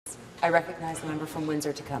I recognize the member from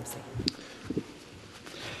Windsor-Tecumseh.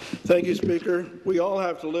 Thank you, Speaker. We all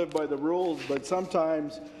have to live by the rules, but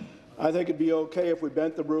sometimes I think it'd be okay if we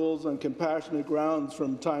bent the rules on compassionate grounds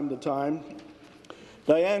from time to time.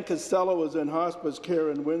 Diane Costello is in hospice care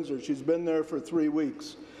in Windsor. She's been there for 3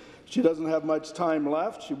 weeks. She doesn't have much time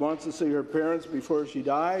left. She wants to see her parents before she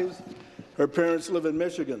dies. Her parents live in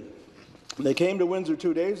Michigan. They came to Windsor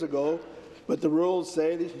 2 days ago, but the rules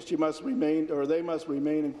say that she must remain, or they must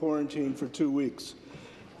remain in quarantine for 2 weeks.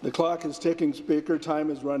 The clock is ticking, Speaker. Time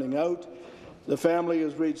is running out. The family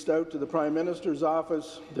has reached out to the Prime Minister's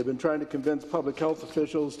office. They've been trying to convince public health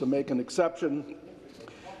officials to make an exception.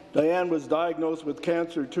 Diane was diagnosed with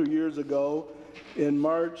cancer 2 years ago. In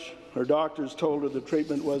March, her doctors told her the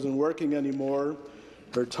treatment wasn't working anymore.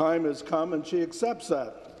 Her time has come, and she accepts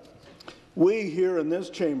that. We here in this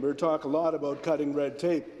chamber talk a lot about cutting red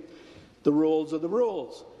tape. The rules are the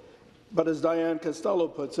rules. But as Diane Costello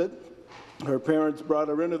puts it, her parents brought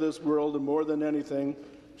her into this world, and more than anything,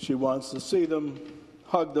 she wants to see them,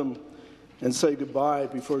 hug them, and say goodbye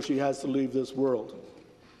before she has to leave this world.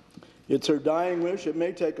 It's her dying wish. It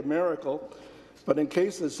may take a miracle, but in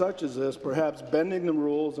cases such as this, perhaps bending the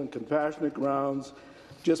rules on compassionate grounds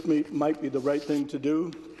just might be the right thing to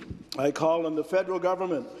do. I call on the federal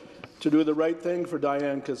government to do the right thing for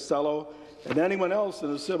Diane Costello and anyone else in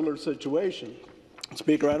a similar situation.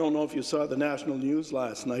 Speaker, I don't know if you saw the national news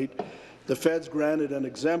last night. The feds granted an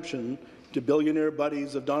exemption to billionaire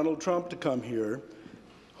buddies of Donald Trump to come here,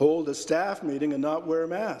 hold a staff meeting and not wear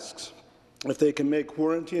masks. If they can make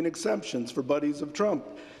quarantine exemptions for buddies of Trump,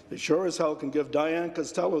 they sure as hell can give Diane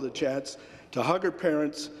Costello the chance to hug her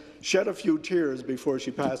parents, shed a few tears before she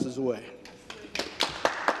passes away.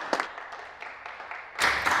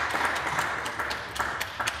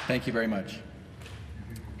 Thank you very much.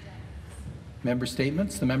 Member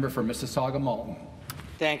statements. The member for Mississauga-Malton.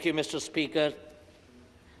 Thank you, Mr. Speaker.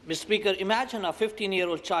 Mr. Speaker, imagine a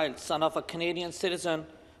 15-year-old child, son of a Canadian citizen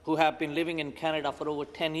who have been living in Canada for over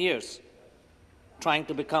 10 years, trying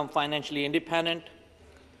to become financially independent,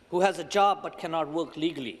 who has a job but cannot work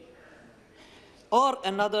legally. Or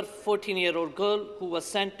another 14-year-old girl who was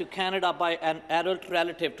sent to Canada by an adult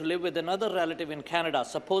relative to live with another relative in Canada,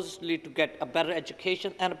 supposedly to get a better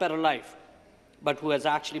education and a better life, but who has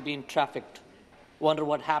actually been trafficked. Wonder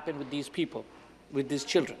what happened with these people, with these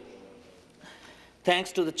children.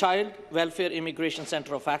 Thanks to the Child Welfare Immigration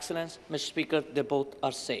Centre of Excellence, Mr. Speaker, they both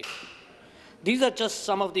are safe. These are just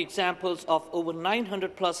some of the examples of over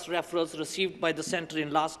 900+ referrals received by the centre in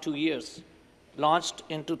the last 2 years. Launched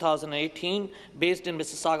in 2018, based in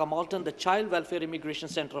Mississauga-Malton, the Child Welfare Immigration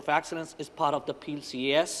Centre of Excellence is part of the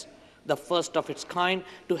PLCAS, the first of its kind,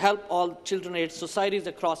 to help all children-aid societies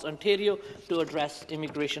across Ontario to address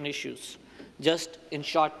immigration issues. Just in a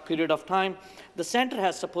short period of time, the centre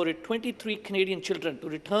has supported 23 Canadian children to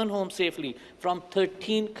return home safely from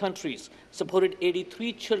 13 countries, supported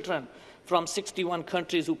 83 children from 61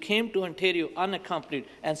 countries who came to Ontario unaccompanied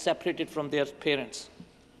and separated from their parents.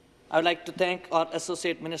 I would like to thank our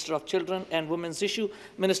Associate Minister of Children and Women's Issues,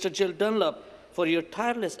 Minister Jill Dunlop, for your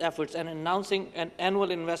tireless efforts in announcing an annual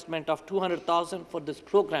investment of $200,000 for this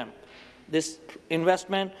program. This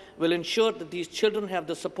investment will ensure that these children have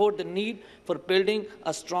the support they need for building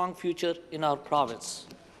a strong future in our province.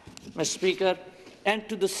 Mr. Speaker, and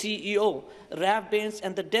to the CEO, Rav Baines,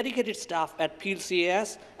 and the dedicated staff at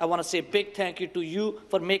PLCAS, I want to say a big thank you to you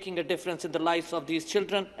for making a difference in the lives of these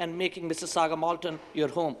children and making Mississauga-Malton your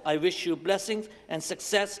home. I wish you blessings and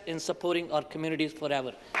success in supporting our communities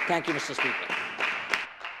forever. Thank you, Mr. Speaker.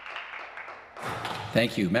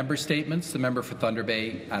 Thank you. Member statements. The member for Thunder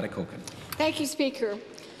Bay, Atikokan. Thank you, Speaker.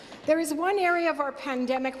 There is one area of our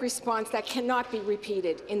pandemic response that cannot be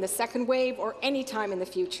repeated in the second wave or any time in the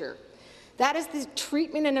future. That is the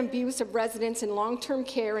treatment and abuse of residents in long-term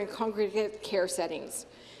care and congregate care settings.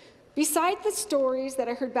 Beside the stories that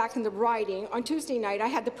I heard back in the riding, on Tuesday night I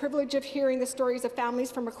had the privilege of hearing the stories of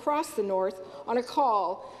families from across the North on a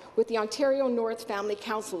call with the Ontario North Family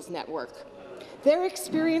Councils Network. Their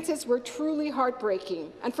experiences were truly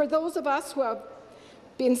heartbreaking, and for those of us who have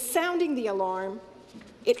been sounding the alarm,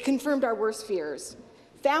 it confirmed our worst fears.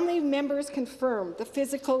 Family members confirmed the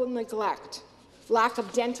physical neglect, lack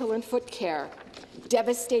of dental and foot care,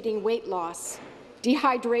 devastating weight loss,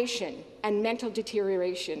 dehydration, and mental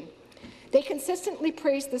deterioration. They consistently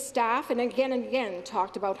praised the staff and again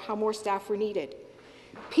talked about how more staff were needed.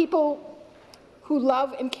 People who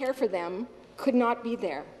love and care for them could not be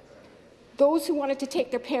there. Those who wanted to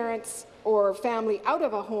take their parents or family out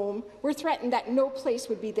of a home were threatened that no place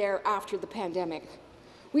would be there after the pandemic.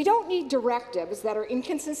 We don't need directives that are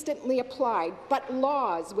inconsistently applied, but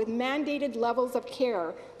laws with mandated levels of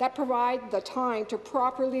care that provide the time to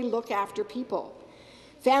properly look after people.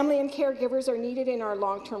 Family and caregivers are needed in our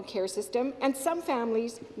long-term care system, and some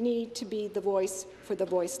families need to be the voice for the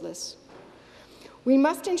voiceless. We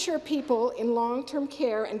must ensure people in long-term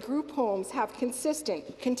care and group homes have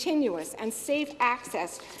consistent, continuous, and safe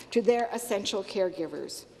access to their essential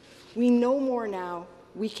caregivers. We know more now.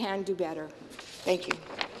 We can do better. Thank you.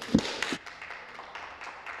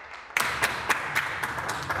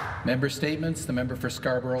 Member statements. The member for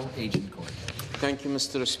Scarborough, Agincourt. Thank you,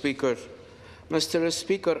 Mr. Speaker. Mr.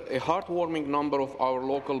 Speaker, a heartwarming number of our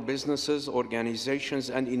local businesses, organizations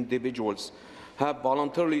and individuals have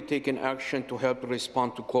voluntarily taken action to help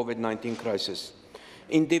respond to COVID-19 crisis.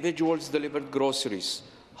 Individuals delivered groceries,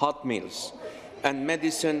 hot meals, and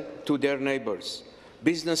medicine to their neighbors.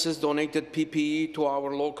 Businesses donated PPE to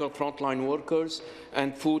our local frontline workers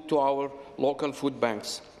and food to our local food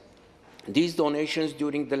banks. These donations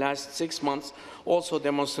during the last 6 months also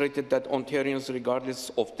demonstrated that Ontarians, regardless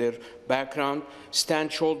of their background,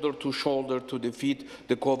 stand shoulder to shoulder to defeat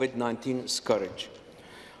the COVID-19 scourge.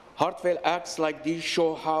 Heartfelt acts like these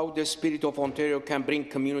show how the spirit of Ontario can bring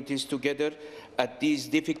communities together at these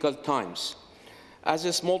difficult times. As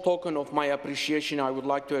a small token of my appreciation, I would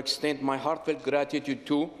like to extend my heartfelt gratitude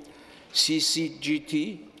to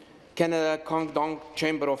CCGT, Canada Kangdong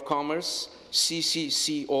Chamber of Commerce,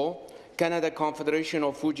 CCCO, Canada Confederation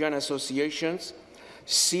of Fujian Associations,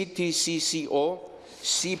 CTCCO,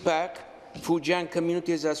 CPAC, Fujian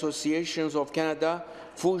Communities Associations of Canada,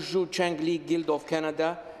 Fuzhou Changli Guild of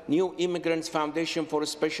Canada, New Immigrants Foundation for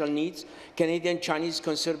Special Needs, Canadian Chinese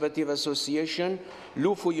Conservative Association,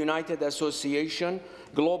 Lufu United Association,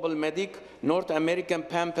 Global Medic, North American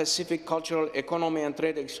Pan-Pacific Cultural Economy and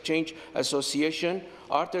Trade Exchange Association,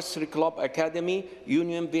 Artistry Club Academy,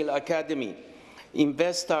 Unionville Academy,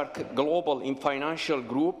 Investark Global in Financial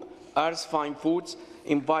Group, Ars Fine Foods,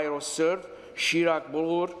 EnviroServe, Chirac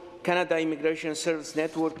Bloor, Canada Immigration Service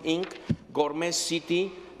Network Inc., Gourmet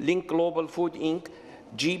City, Link Global Food Inc.,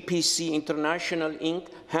 GPC International Inc.,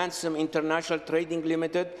 Handsome International Trading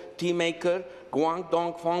Limited, Teamaker,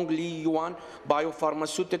 Guangdong Fong Li Yuan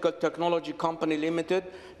Biopharmaceutical Technology Company Limited,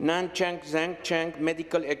 Nanchang Zhangchang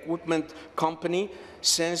Medical Equipment Company,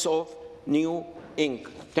 Sense of New Inc.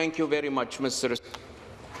 Thank you very much, Mr.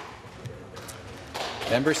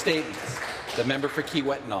 Member statements. The member for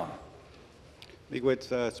Kiiwetinoong.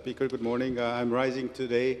 Miigwech, Speaker, good morning. I'm rising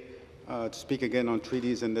today to speak again on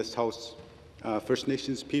treaties in this House. First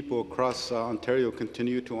Nations people across Ontario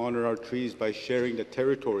continue to honour our treaties by sharing the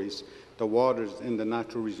territories, the waters, and the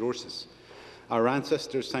natural resources. Our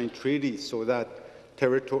ancestors signed treaties so that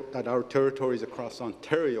our territories across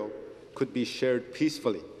Ontario could be shared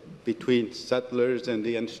peacefully between settlers and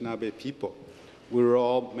the Anishinaabe people. We were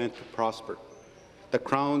all meant to prosper. The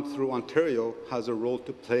Crown, through Ontario, has a role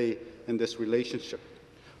to play in this relationship.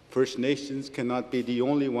 First Nations cannot be the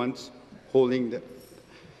only ones holding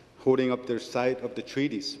up their side of the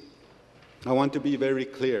treaties. I want to be very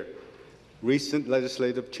clear. Recent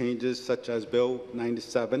legislative changes, such as Bill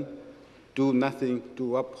 97, do nothing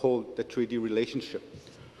to uphold the treaty relationship.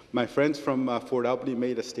 My friends from Fort Albany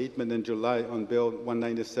made a statement in July on Bill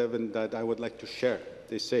 197 that I would like to share.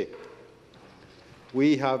 They say,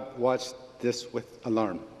 "We have watched this with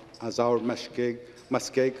alarm, as our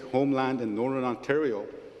Muskeg homeland in Northern Ontario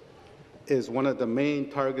is one of the main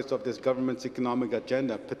targets of this government's economic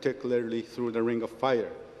agenda, particularly through the Ring of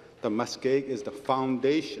Fire. The Muskeg is the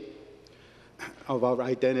foundation of our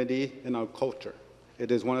identity and our culture. It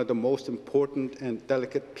is one of the most important and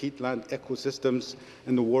delicate peatland ecosystems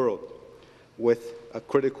in the world, with a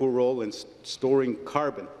critical role in storing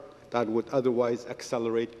carbon that would otherwise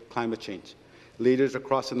accelerate climate change. Leaders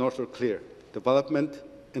across the North are clear. Development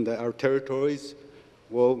in our territories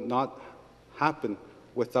will not happen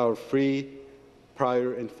with our free,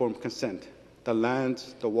 prior informed consent. The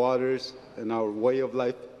lands, the waters, and our way of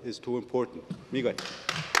life is too important." Miigwech.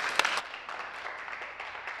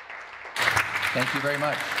 Thank you very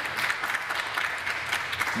much.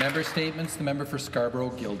 Member statements. The member for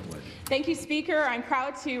Scarborough-Guildwood. Thank you, Speaker. I'm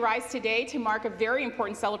proud to rise today to mark a very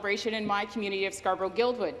important celebration in my community of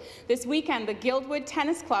Scarborough-Guildwood. This weekend, the Guildwood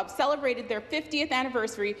Tennis Club celebrated their 50th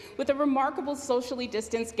anniversary with a remarkable socially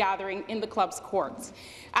distanced gathering in the club's courts.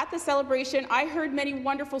 At the celebration, I heard many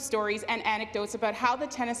wonderful stories and anecdotes about how the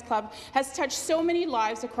tennis club has touched so many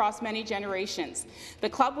lives across many generations. The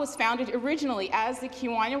club was founded originally as the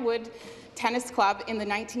Kiwanis Wood Tennis Club in the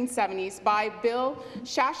 1970s by Bill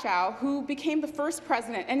Shashow, who became the first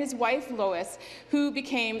president, and his wife Lois, who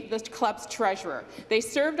became the club's treasurer. They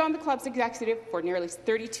served on the club's executive for nearly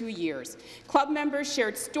 32 years. Club members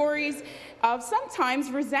shared stories of sometimes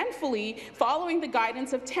resentfully following the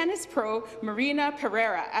guidance of tennis pro Marina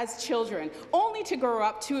Pereira as children, only to grow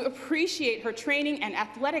up to appreciate her training and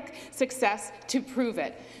athletic success to prove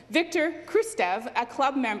it. Victor Krustev, a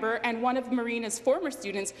club member and one of Marina's former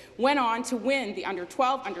students, went on to win the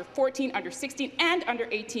under-12, under-14, under-16, and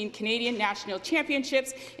under-18 Canadian national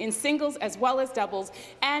championships in singles as well as doubles,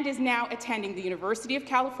 and is now attending the University of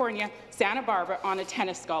California, Santa Barbara on a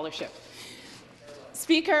tennis scholarship.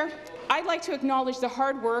 Speaker, I'd like to acknowledge the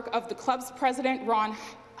hard work of the club's president, Ron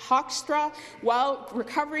Hoekstra. While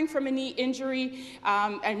recovering from a knee injury,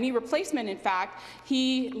 a knee replacement in fact,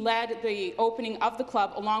 he led the opening of the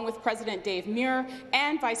club along with President Dave Muir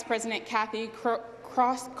and Vice President Kathy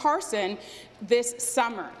Carson this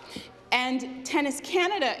summer. And Tennis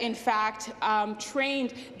Canada, in fact,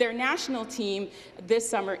 trained their national team this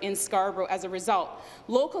summer in Scarborough as a result.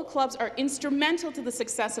 Local clubs are instrumental to the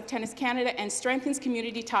success of Tennis Canada and strengthens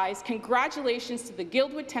community ties. Congratulations to the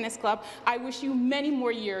Guildwood Tennis Club. I wish you many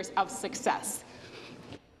more years of success.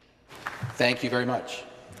 Thank you very much.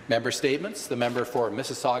 Member statements. The member for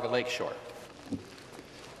Mississauga Lakeshore.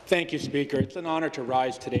 Thank you, Speaker. It's an honour to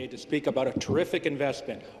rise today to speak about a terrific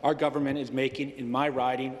investment our government is making in my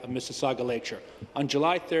riding of Mississauga Lakeshore. On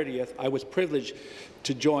July 30th, I was privileged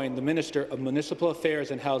to join the Minister of Municipal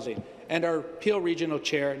Affairs and Housing and our Peel Regional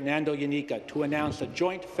Chair, Nando Yanika, to announce a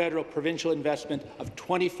joint federal-provincial investment of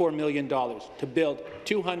 $24 million to build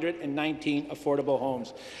 219 affordable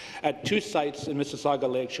homes at 2 sites in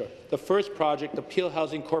Mississauga Lakeshore. The first project, the Peel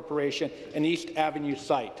Housing Corporation and East Avenue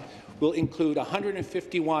site, will include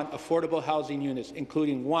 151 affordable housing units,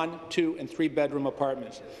 including 1-, 2-, and 3-bedroom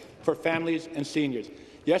apartments for families and seniors.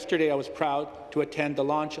 Yesterday, I was proud to attend the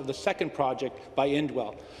launch of the second project by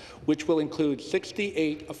Indwell, which will include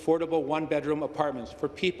 68 affordable 1-bedroom apartments for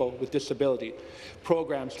people with disability,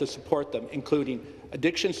 programs to support them, including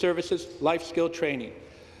addiction services, life skill training.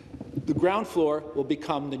 The ground floor will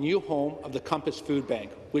become the new home of the Compass Food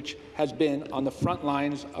Bank, which has been on the front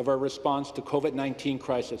lines of our response to COVID-19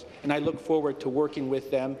 crisis, and I look forward to working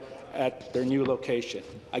with them at their new location.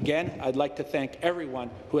 Again, I'd like to thank everyone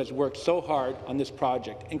who has worked so hard on this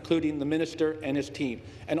project, including the Minister and his team,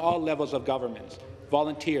 and all levels of governments,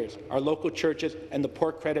 volunteers, our local churches, and the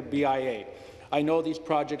Port Credit BIA. I know these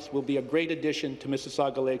projects will be a great addition to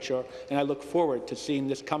Mississauga Lakeshore, and I look forward to seeing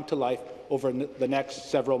this come to life over the next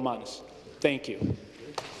several months. Thank you.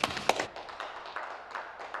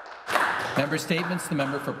 Member statements. The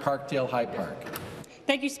member for Parkdale High Park.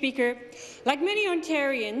 Thank you, Speaker. Like many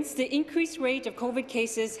Ontarians, the increased rate of COVID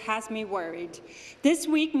cases has me worried. This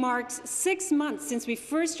week marks 6 months since we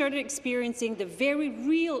first started experiencing the very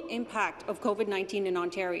real impact of COVID-19 in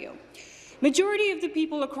Ontario. Majority of the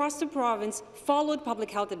people across the province followed public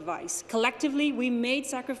health advice. Collectively, we made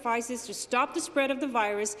sacrifices to stop the spread of the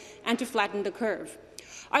virus and to flatten the curve.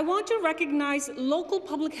 I want to recognize local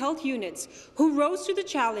public health units who rose to the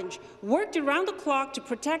challenge, worked around the clock to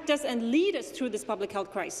protect us and lead us through this public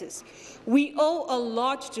health crisis. We owe a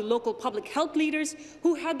lot to local public health leaders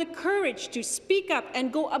who had the courage to speak up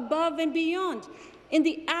and go above and beyond in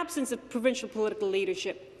the absence of provincial political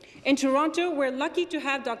leadership. In Toronto, we're lucky to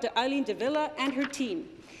have Dr. Eileen De Villa and her team.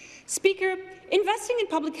 Speaker, investing in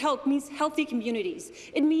public health means healthy communities.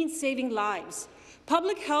 It means saving lives.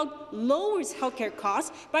 Public health lowers healthcare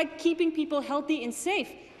costs by keeping people healthy and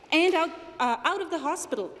safe and out of the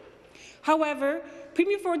hospital. However,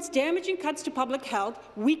 Premier Ford's damaging cuts to public health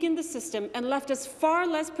weakened the system and left us far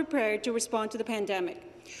less prepared to respond to the pandemic.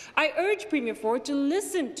 I urge Premier Ford to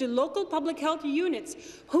listen to local public health units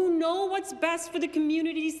who know what's best for the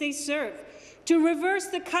communities they serve, to reverse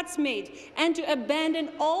the cuts made, and to abandon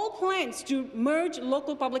all plans to merge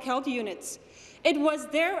local public health units. It was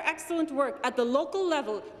their excellent work at the local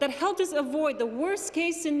level that helped us avoid the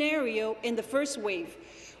worst-case scenario in the first wave.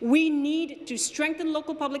 We need to strengthen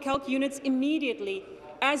local public health units immediately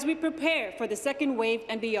as we prepare for the second wave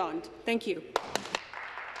and beyond. Thank you.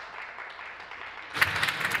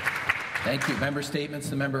 Thank you. Member statements.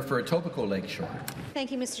 The member for Etobicoke Lakeshore.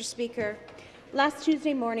 Thank you, Mr. Speaker. Last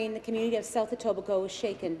Tuesday morning, the community of South Etobicoke was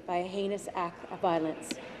shaken by a heinous act of violence.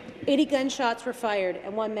 80 gunshots were fired,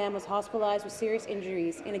 and 1 man was hospitalized with serious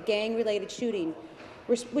injuries in a gang-related shooting,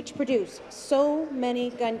 which produced so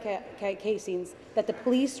many gun casings that the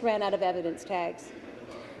police ran out of evidence tags.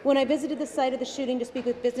 When I visited the site of the shooting to speak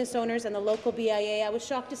with business owners and the local BIA, I was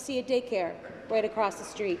shocked to see a daycare right across the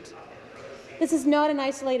street. This is not an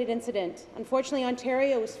isolated incident. Unfortunately,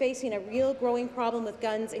 Ontario is facing a real growing problem with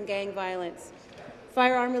guns and gang violence.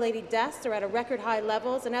 Firearm-related deaths are at a record high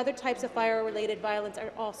levels, and other types of fire-related violence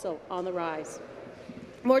are also on the rise.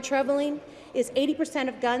 More troubling is 80%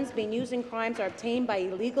 of guns being used in crimes are obtained by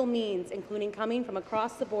illegal means, including coming from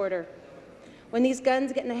across the border. When these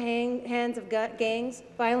guns get in the hands of gangs,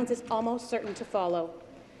 violence is almost certain to follow.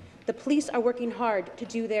 The police are working hard to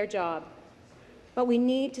do their job, but we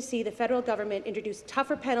need to see the federal government introduce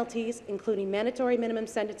tougher penalties, including mandatory minimum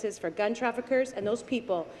sentences for gun traffickers and those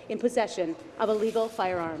people in possession of illegal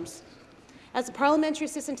firearms. As a parliamentary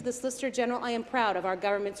assistant to the Solicitor General, I am proud of our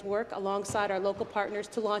government's work alongside our local partners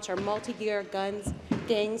to launch our multi-year guns,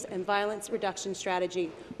 gangs and violence reduction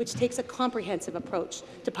strategy, which takes a comprehensive approach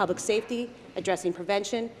to public safety, addressing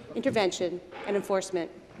prevention, intervention and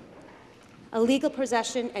enforcement. Illegal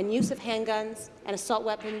possession and use of handguns and assault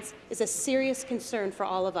weapons is a serious concern for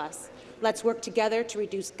all of us. Let's work together to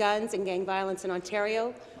reduce guns and gang violence in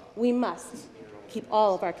Ontario. We must keep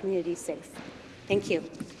all of our communities safe. Thank you.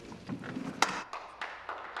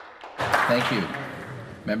 Thank you.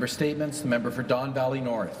 Member statements. The member for Don Valley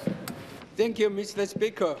North. Thank you, Mr.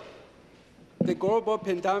 Speaker. The global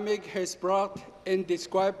pandemic has brought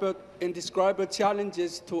indescribable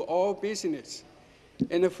challenges to all business.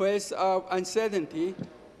 In the face of uncertainty,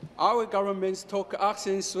 our governments took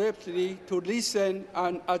action swiftly to listen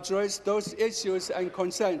and address those issues and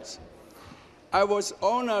concerns. I was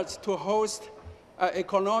honored to host an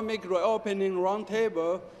economic reopening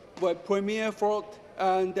roundtable with Premier Ford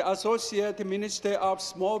and the Associate Minister of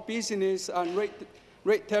Small Business and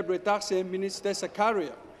Red Tape Reduction, Minister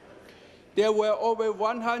Zakaria. There were over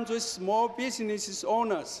 100 small business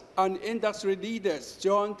owners and industry leaders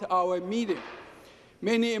joined our meeting.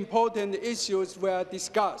 Many important issues were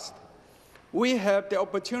discussed. We have the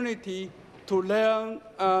opportunity to learn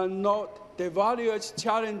and note the various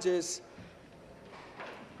challenges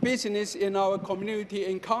business in our community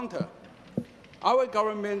encounter. Our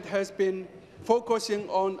government has been focusing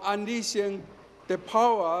on unleashing the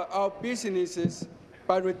power of businesses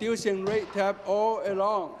by reducing red tape all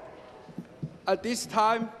along. At this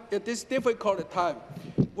difficult time,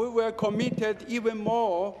 we were committed even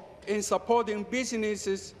more in supporting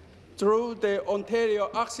businesses through the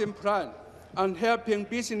Ontario Action Plan and helping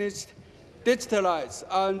business digitalize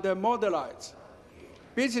and modernise.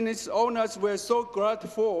 Business owners were so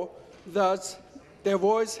grateful that their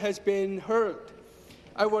voice has been heard.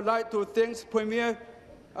 I would like to thank Premier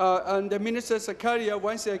and the Minister Zakaria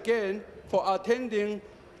once again for attending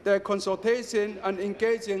the consultation and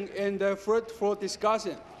engaging in the fruitful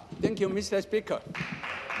discussion. Thank you, Mr. Speaker.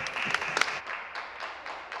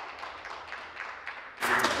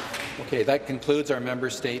 Okay, that concludes our member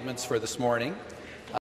statements for this morning.